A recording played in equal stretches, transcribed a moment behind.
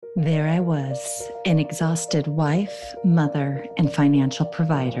There I was, an exhausted wife, mother, and financial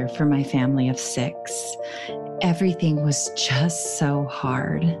provider for my family of 6. Everything was just so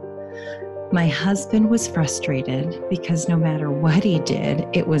hard. My husband was frustrated because no matter what he did,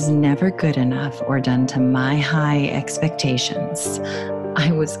 it was never good enough or done to my high expectations.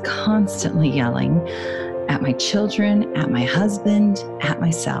 I was constantly yelling at my children, at my husband, at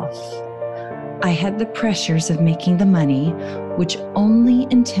myself. I had the pressures of making the money, which only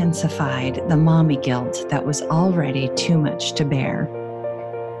intensified the mommy guilt that was already too much to bear.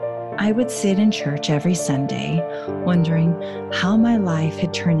 I would sit in church every Sunday, wondering how my life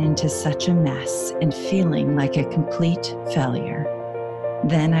had turned into such a mess and feeling like a complete failure.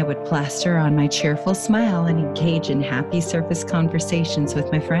 Then I would plaster on my cheerful smile and engage in happy surface conversations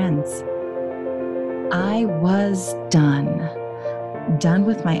with my friends. I was done. Done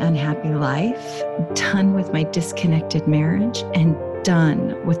with my unhappy life, done with my disconnected marriage, and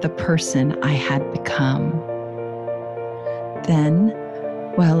done with the person I had become. Then,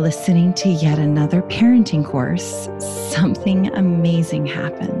 while listening to yet another parenting course, something amazing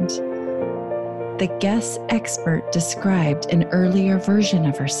happened. The guest expert described an earlier version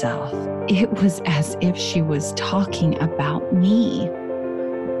of herself. It was as if she was talking about me.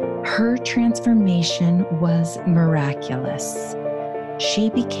 Her transformation was miraculous.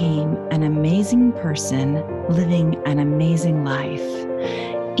 She became an amazing person living an amazing life.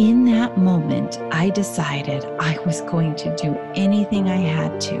 In that moment, I decided I was going to do anything I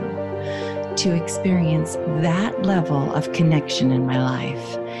had to experience that level of connection in my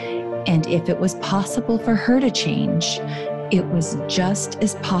life. And if it was possible for her to change, it was just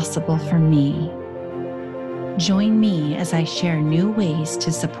as possible for me. Join me as I share new ways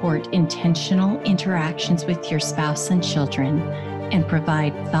to support intentional interactions with your spouse and children, and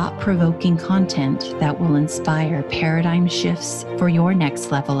provide thought-provoking content that will inspire paradigm shifts for your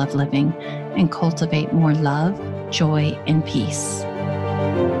next level of living and cultivate more love, joy, and peace.